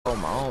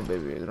on my own,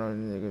 baby. I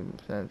don't need nigga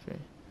send me.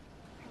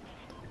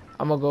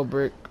 I'm gonna go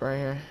brick right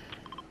here.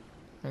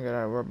 I ain't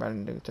gotta worry about a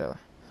nigga teller.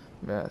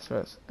 Yeah,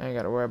 stress. I ain't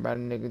gotta worry about a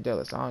nigga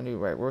jealous. I don't need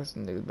right worse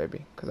than niggas,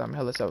 baby. Cause I'm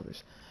hella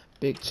selfish.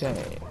 Big chain.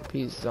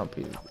 Pieces on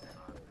pieces.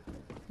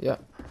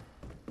 Yep.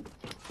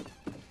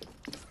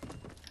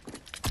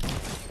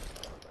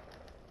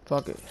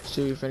 Fuck it.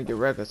 Shit, we finna get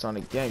reckless on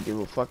the game. Give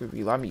a fuck if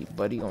you love me,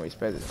 buddy. Gonna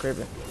respect his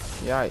cribbing.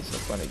 Yeah, it's a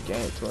funny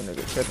game to a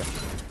nigga tripping.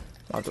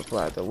 About to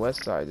fly at the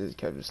west side, just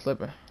kept it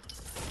slipping.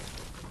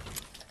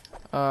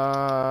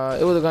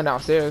 It was a gun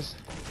downstairs.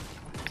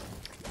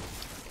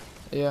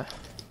 Yeah.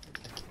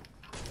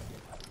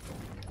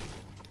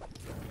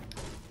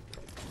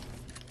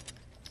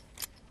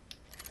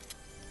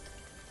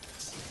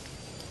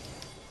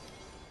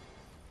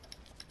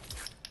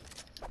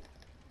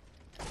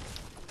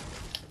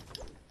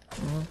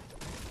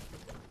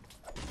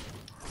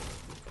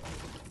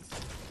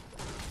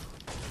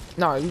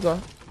 No, you go.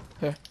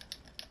 Here.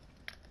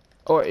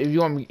 Or if you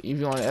want me, if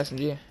you want an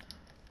SMG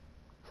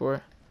for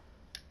it.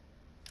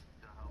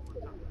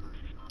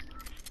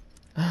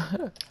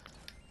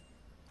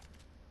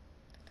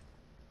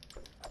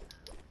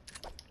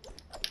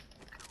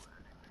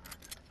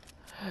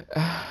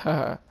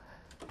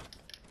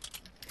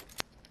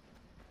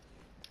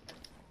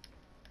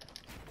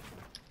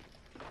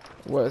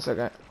 Wait a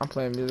second. I'm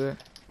playing music.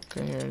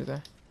 Can't hear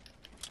anything.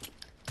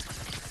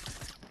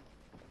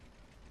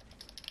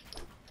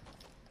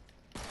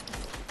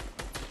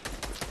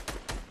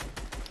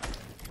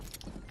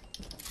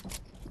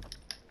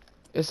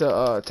 It's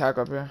a attack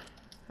up here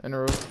in the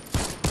roof.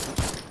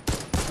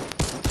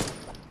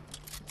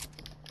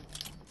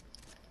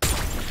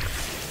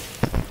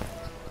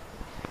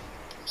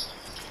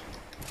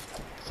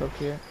 It's up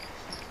here.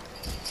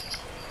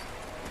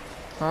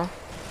 Huh?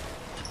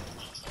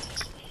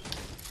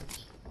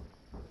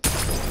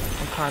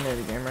 I'm kinda in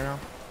the game right now.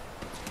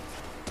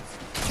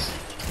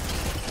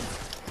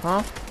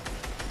 Huh?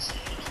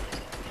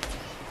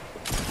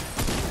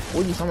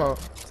 What are you talking about?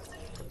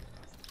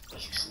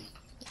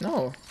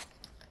 No.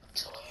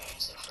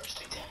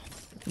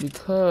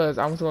 Because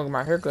I went to go get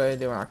my haircut and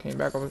then when I came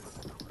back over.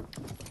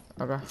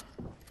 Okay.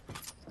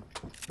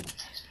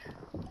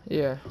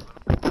 Yeah.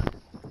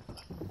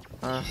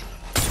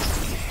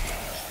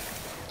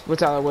 What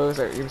Tyler, wait a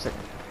second, give me a second.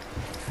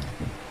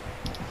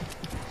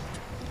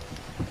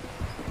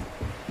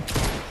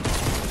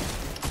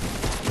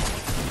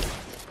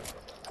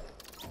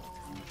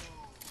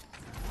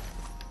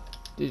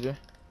 DJ.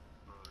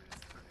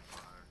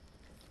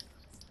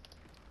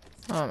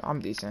 I'm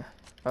decent.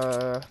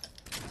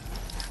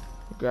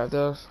 Grab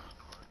those.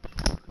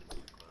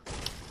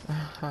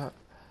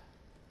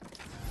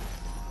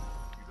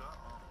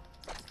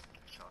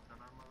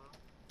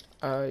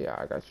 Yeah,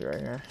 I got you right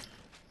here.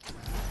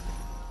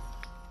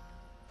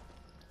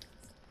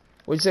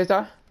 What'd you say,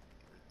 Ty?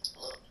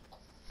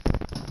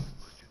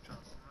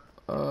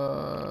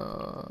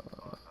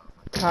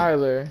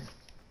 Tyler.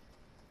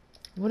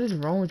 What is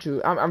wrong with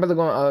you? I'm about to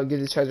go get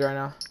this treasure right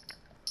now.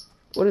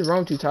 What is wrong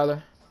with you,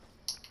 Tyler?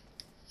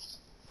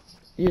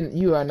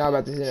 You are not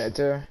about to see that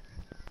too.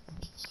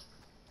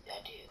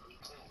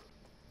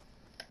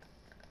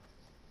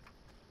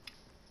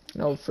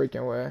 No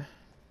freaking way.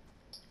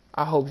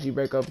 I hope she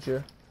break up with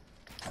you.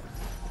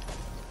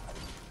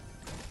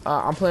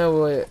 I'm playing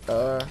with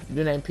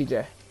your name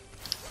PJ.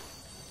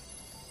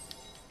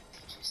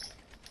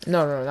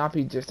 No, not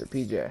P just a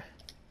PJ.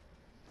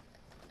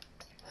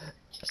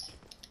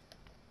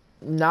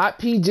 Not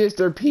P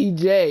just or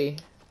PJ.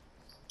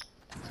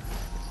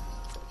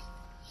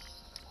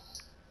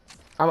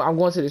 I'm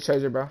going to the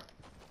treasure, bro.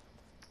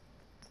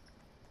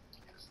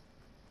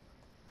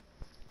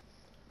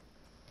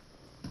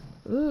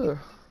 Ugh.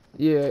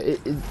 Yeah,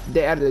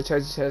 they added the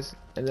treasure chest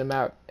in the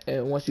map,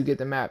 and once you get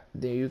the map,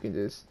 then you can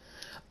just.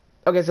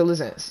 Okay, so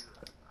listen.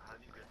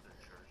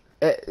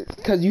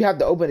 Because you have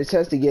to open the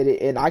chest to get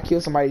it, and I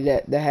killed somebody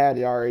that had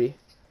it already.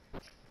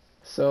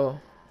 So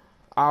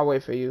I'll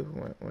wait for you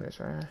when it's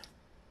right here.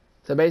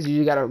 So basically,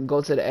 you gotta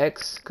go to the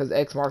X, because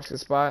X marks the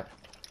spot,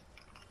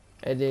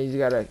 and then you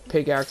gotta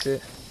pickaxe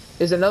it.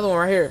 There's another one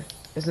right here.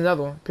 It's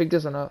another one. Pick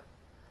this one up.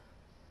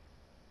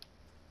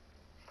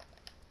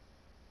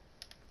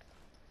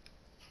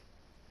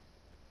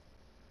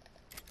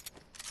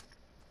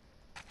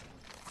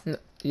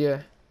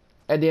 Yeah.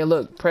 And then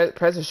look,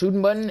 press the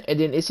shooting button, and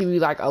then it should be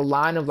like a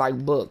line of like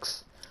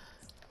books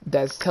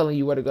that's telling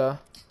you where to go,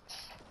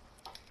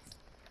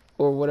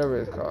 or whatever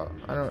it's called.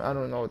 I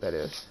don't know what that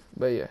is,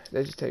 but yeah,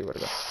 they just tell you where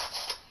to go.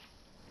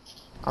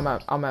 I'm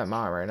at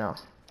mine right now.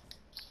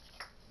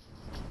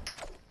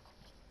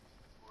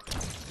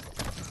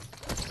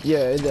 Yeah,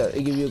 it does.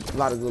 It gives you a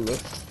lot of good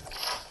loot.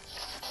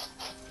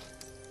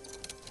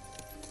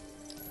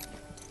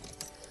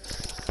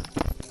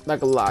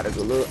 Like a lot of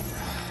good loot.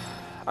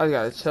 I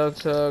got a chug,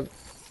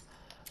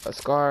 a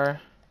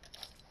scar,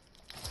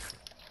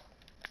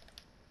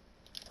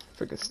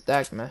 freaking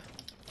stack, man.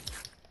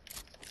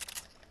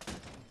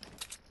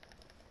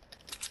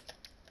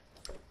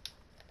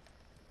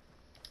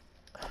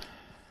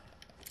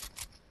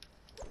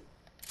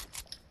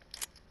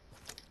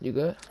 You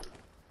good?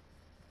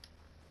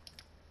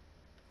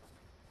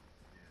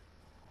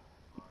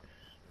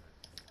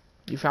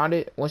 You found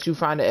it? Once you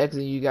find the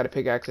exit, you gotta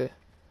pickaxe it.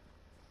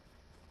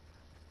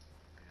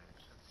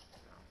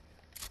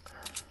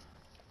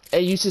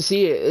 Hey, you should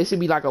see it. It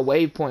should be like a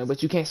waypoint,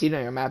 but you can't see it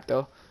on your map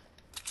though.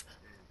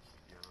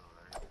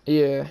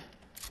 Yeah.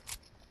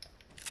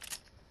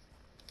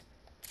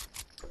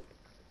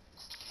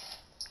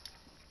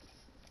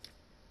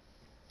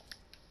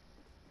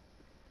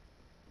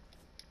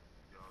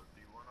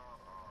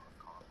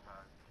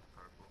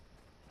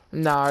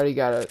 Nah, I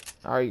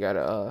already got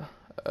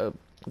a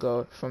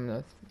gold from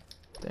the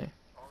thing.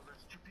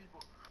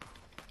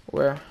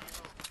 Where?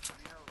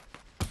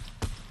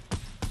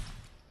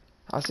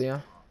 I see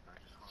him.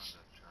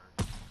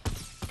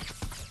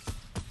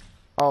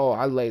 Oh,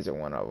 I laser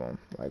one of them,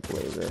 like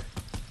laser.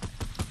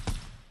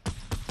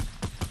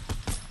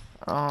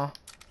 Oh,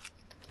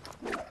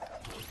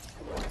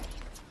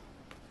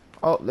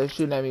 they're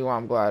shooting at me while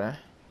I'm gliding.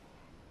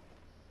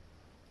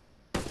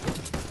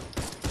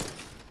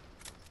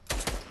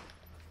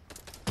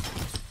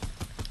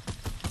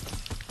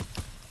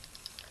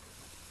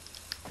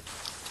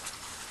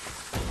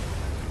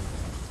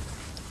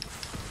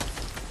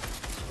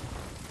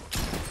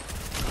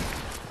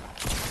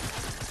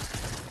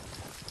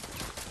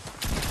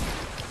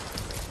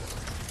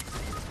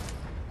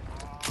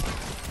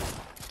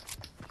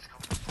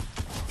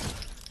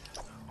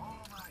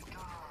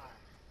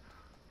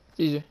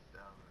 Easy.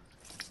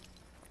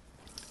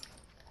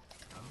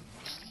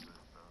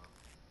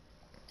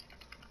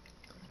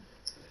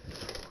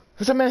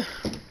 What's up, man?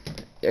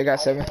 Yeah, I got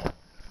 7.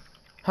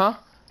 Huh?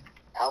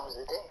 How was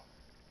the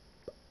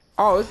day?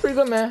 Oh, it's pretty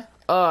good, man.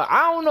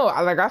 I don't know.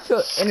 I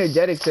feel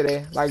energetic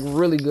today, like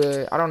really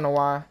good. I don't know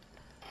why.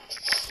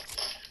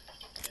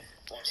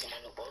 Want to see my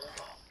new bowling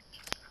ball?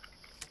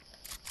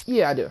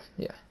 Yeah, I do.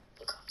 Yeah.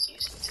 Look, I was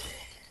using it today.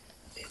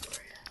 Big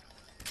warrior.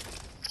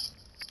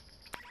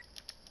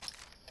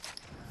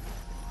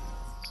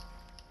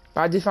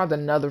 I just found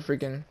another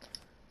freaking.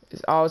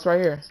 It's right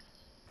here.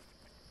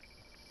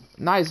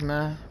 Nice,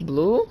 man.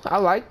 Blue? I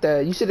like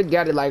that. You should have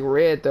got it like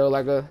red though,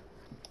 like a.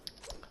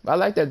 I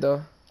like that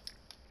though.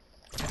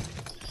 I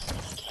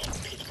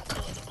can't pick the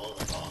color of the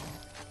bowling ball.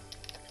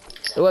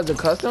 It was a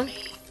custom? No,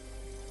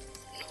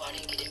 I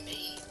didn't get it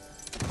made.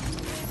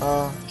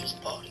 Uh. I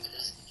just bought it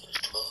because it was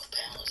 12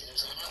 pounds and it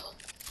was on up.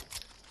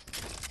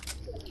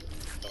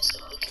 It's a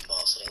hooking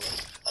ball, so they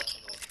like,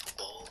 you know, when people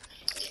bowl,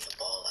 and then the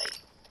ball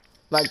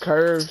Like to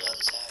curves? the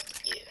other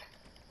side. Yeah.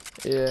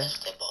 Yeah. That's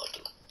what that ball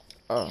do.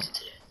 Oh. Use it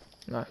today.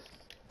 Nice.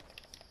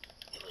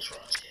 It was raw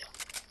as hell.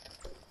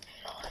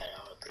 And I had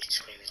all the bitches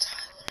screaming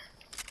Tyler.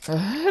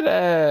 It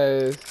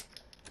is.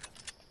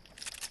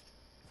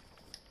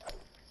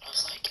 I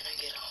was like, can I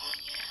get on?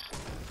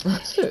 Yeah.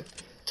 He said,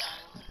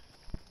 Tyler.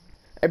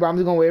 Hey, bro, I'm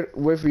just gonna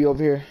wait for you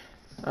over here.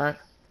 Alright.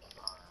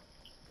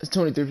 There's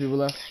 23 people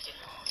left. Can I get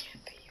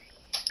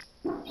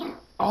on? Yeah, baby.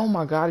 Oh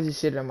my god, I just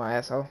shit in my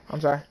asshole.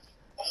 I'm sorry.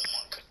 Oh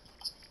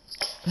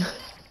my god.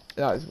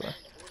 No, it's fine.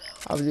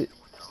 I was just.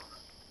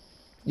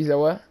 You said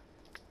what?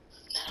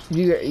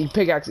 You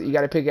pickaxe it. You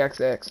gotta pickaxe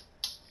the X.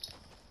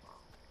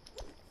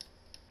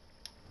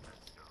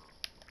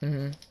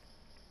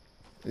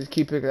 Just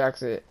keep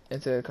pickaxe it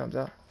until it comes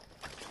out.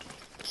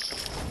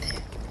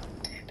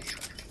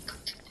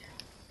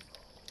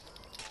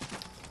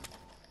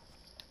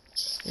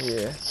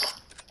 Yeah.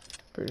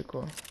 Pretty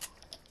cool.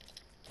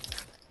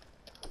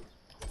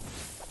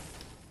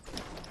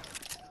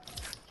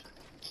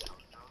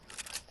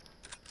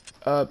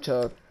 Up,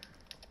 Chuck.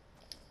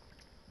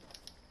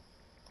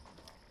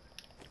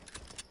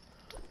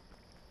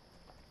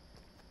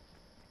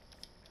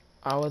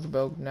 I was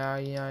broke now,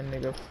 young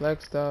nigga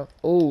flexed up.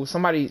 Oh,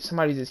 somebody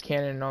just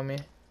cannoning on me.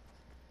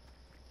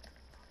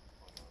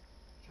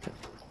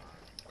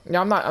 Yeah,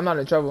 I'm not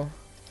in trouble.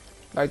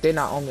 Like they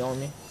not on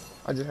me.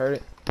 I just heard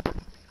it.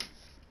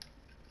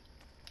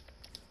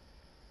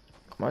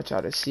 I'm gonna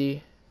try to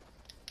see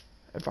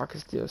if I can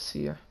still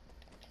see her.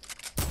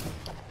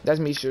 That's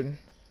me shooting.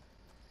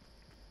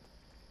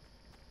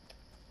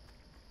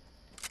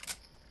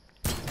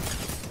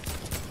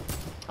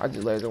 I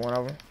just laser one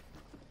of them.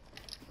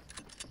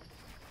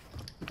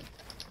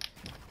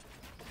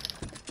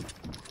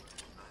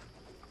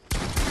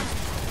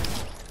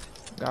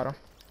 Got him.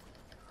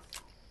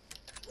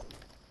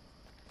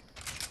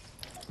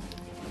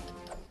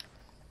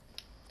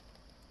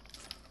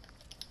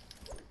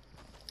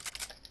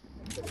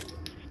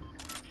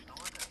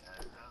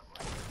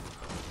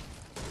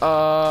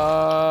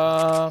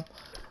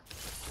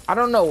 I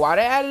don't know why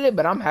they added it,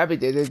 but I'm happy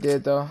they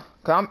did though.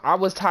 Cause I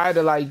was tired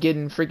of like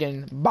getting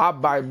freaking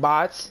bobbed by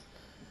bots,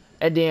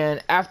 and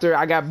then after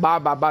I got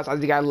bobbed by bots, I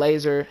just got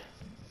laser,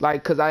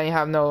 like cause I didn't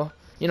have no,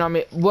 you know what I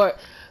mean. But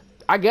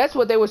I guess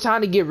what they were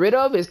trying to get rid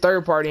of is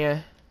third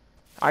partying,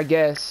 I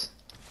guess.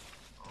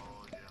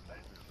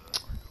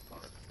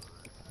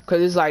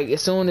 Cause it's like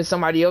as soon as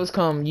somebody else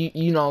come,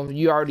 you know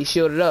you already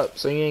shielded up,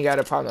 so you ain't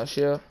gotta pop no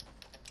shield.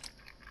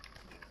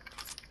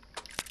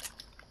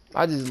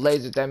 I just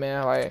lasered that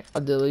man, like I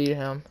deleted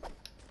him.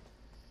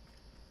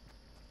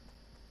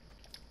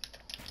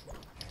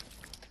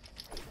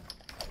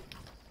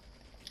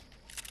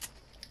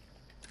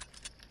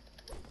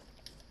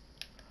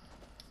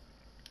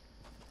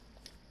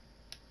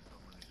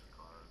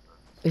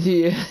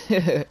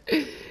 Yeah,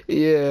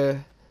 yeah.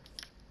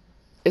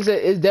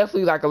 It's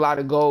definitely like a lot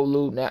of gold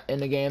loot now in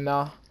the game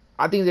now.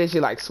 I think they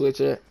should like switch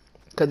it,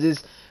 cause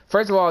it's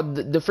first of all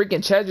the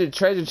freaking treasure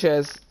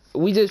chest.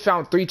 We just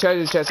found 3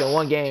 treasure chests in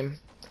one game.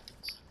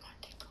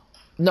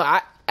 No,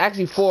 I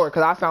actually 4,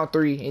 cause I found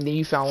 3 and then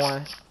you found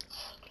 1.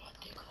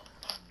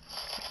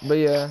 But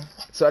yeah,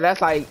 so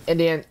that's like, and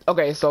then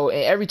okay, so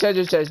in every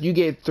treasure chest you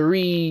get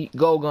 3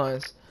 gold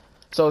guns.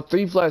 So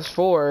 3 plus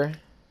 4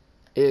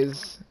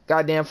 is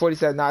goddamn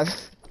 47.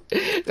 Nice,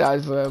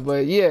 nice fun.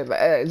 But yeah,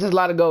 it's just a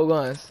lot of gold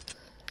guns,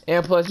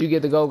 and plus you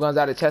get the gold guns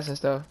out of chests and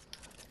stuff.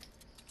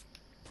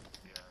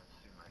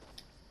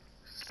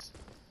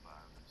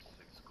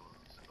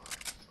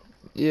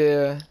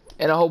 Yeah,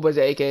 and a whole bunch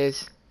of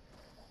AKs.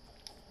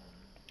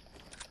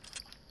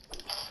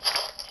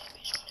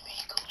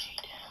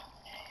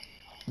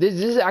 This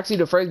is actually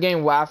the first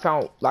game where I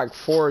found like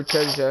 4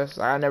 treasure chests.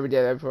 Like, I never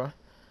did that before.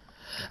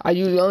 I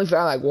usually only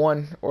found like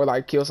 1 or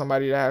like kill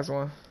somebody that has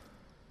 1.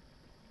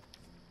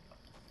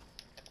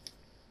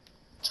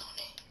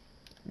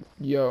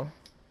 Yo.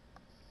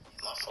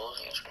 My full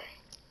screen.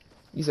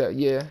 You said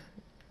yeah.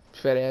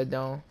 Fat ass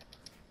down.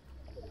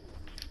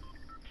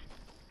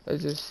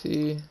 Let's just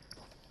see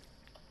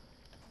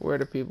where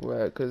the people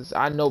at, cause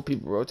I know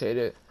people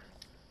rotated.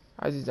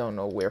 I just don't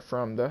know where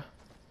from though.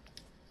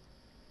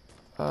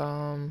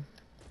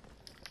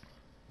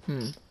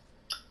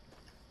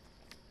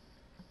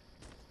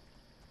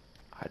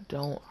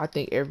 I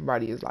think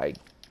everybody is like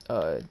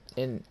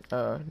in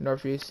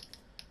northeast.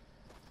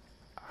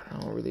 I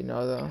don't really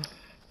know though.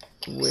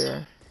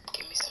 Where?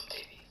 Give me some,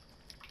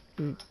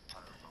 baby.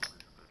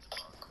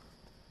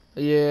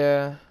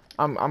 Yeah,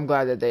 I'm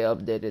glad that they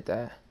updated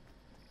that.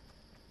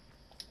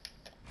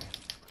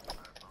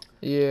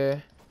 Yeah.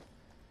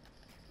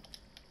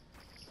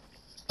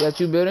 Got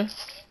you building?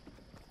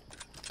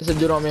 There's a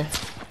dude on me.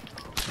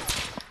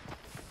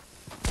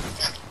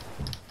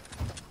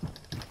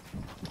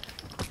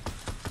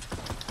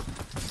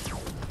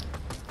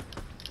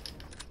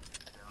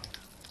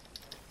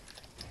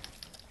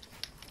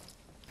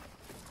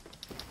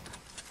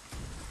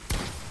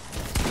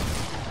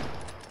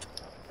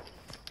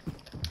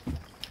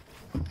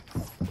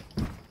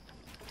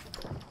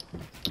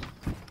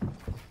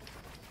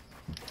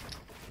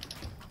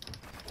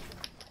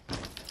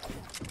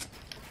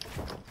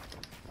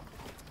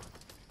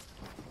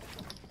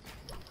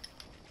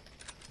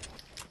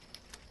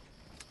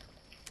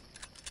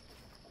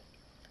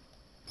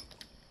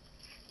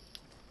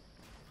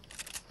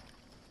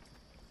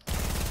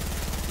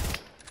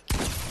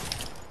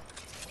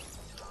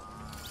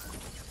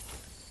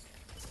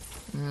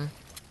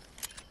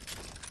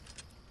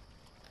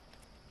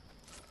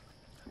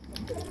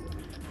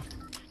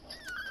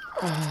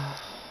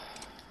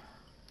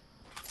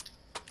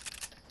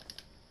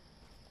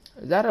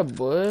 Is that a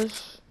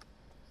bush?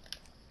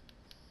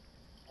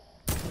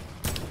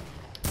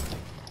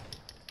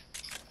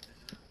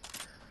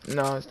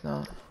 No, it's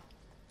not.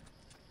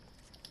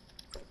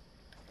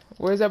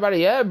 Where's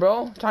everybody at,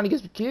 bro? I'm trying to get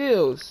some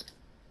kills.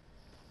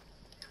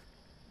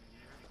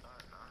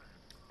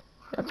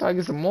 I'm trying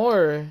to get some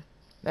more.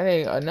 That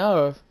ain't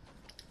enough.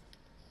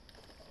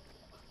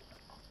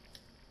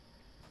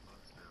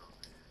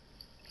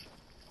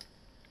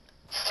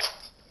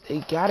 They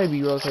gotta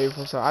be rotated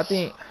from, so I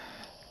think.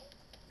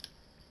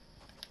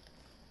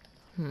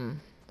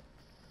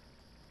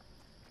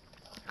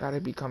 Gotta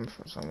be coming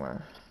from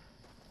somewhere.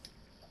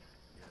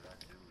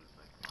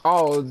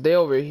 Oh, they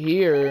over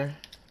here.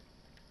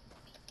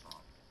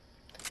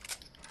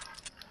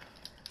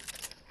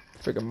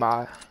 Freaking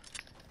bot.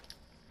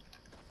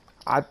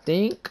 I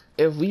think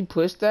if we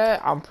push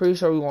that, I'm pretty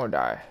sure we won't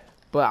die.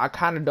 But I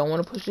kind of don't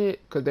want to push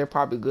it because they're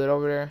probably good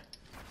over there.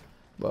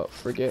 But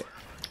forget.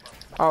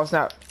 Oh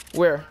snap!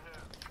 Where?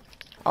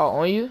 Oh,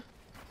 on you?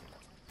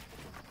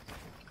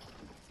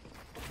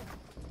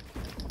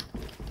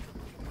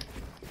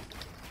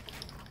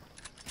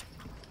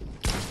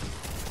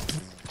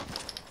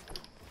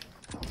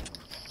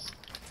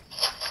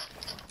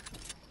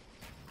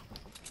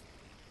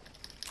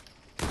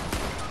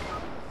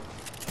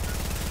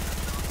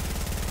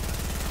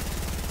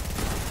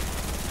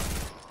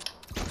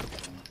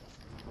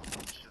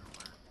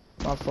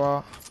 My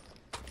fault.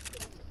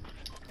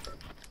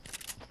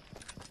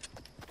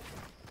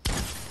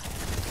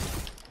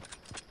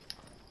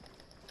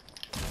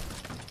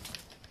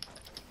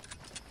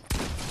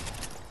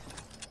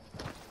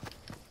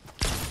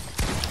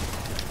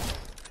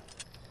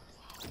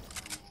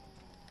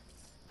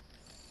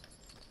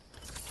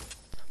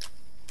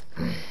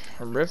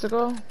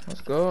 Ristico?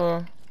 Let's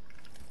go.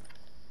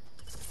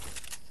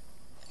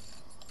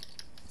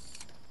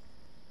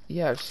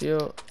 Yeah,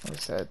 shield.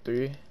 What's that?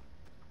 3.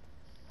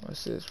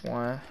 What's this?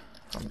 1.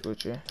 I'm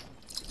Gucci.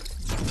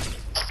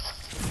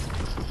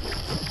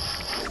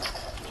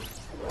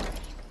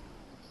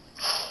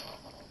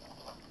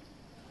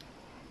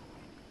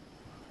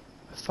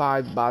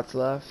 Five bots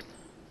left.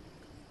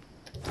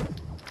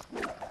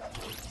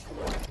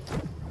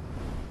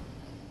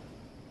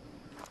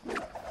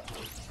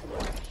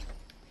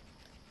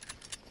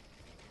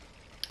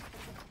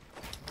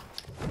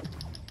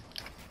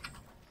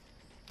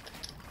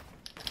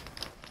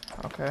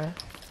 Okay.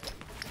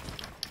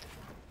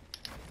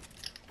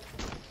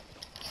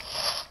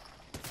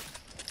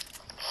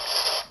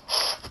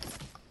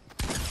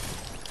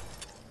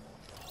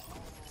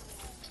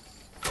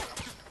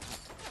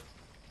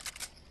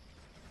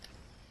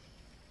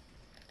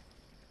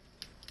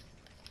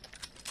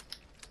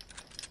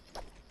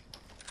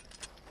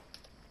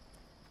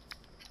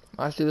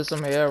 I see there's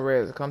some air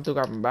raids come through,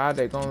 got from by,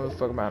 they going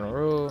fuck about the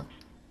rule.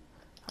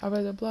 I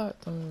bet the block.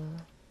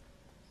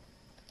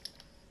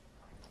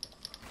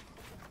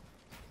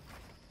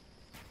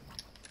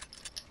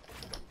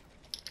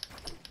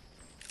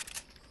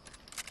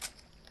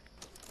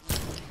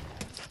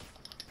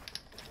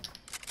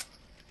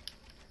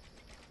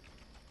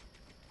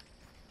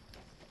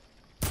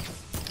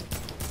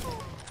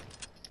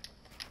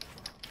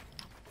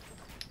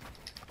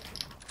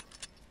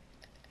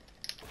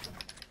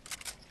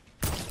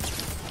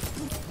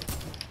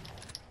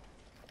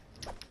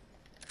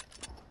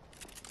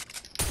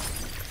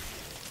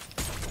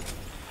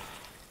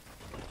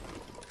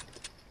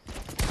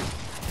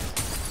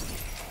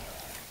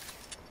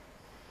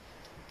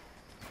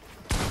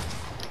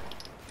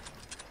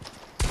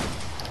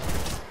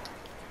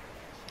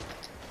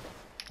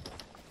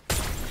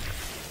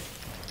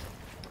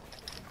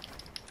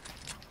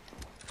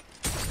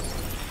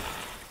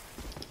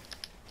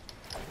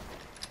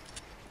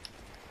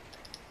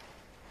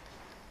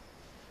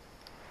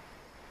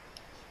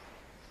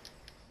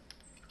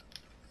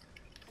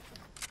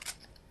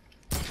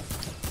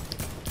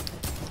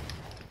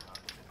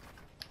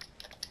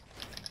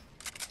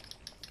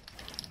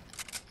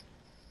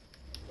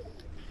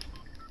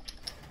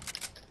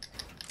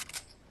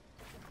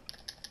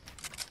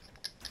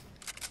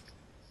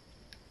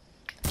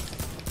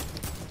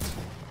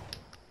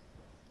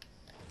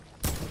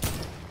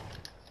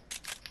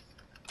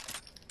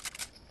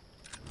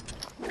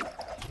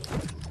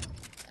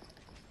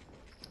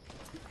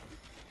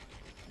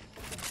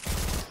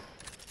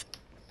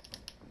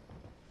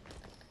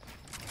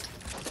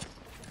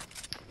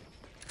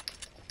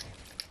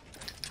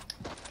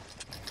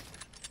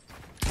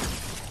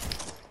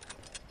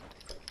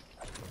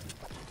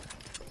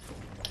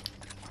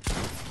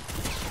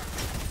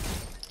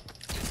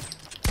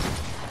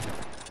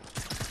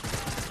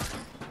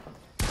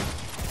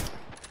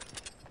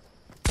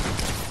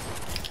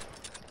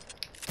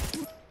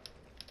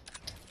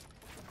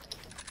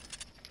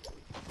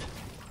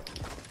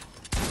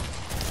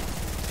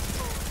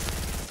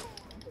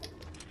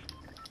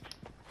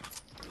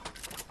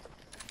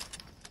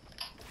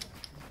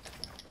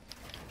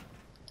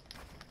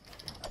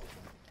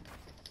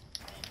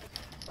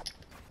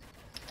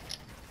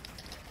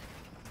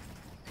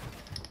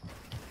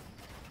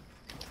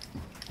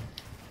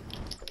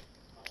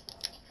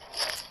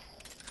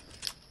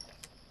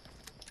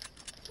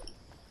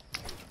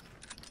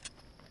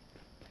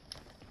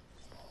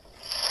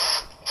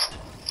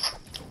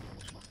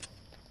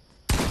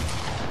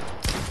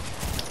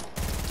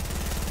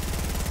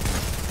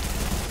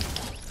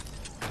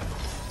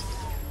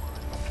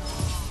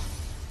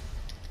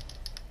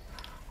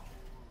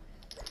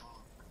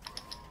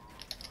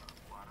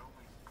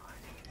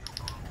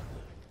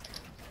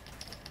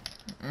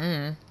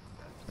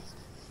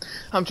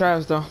 I'm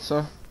trash though,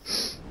 so.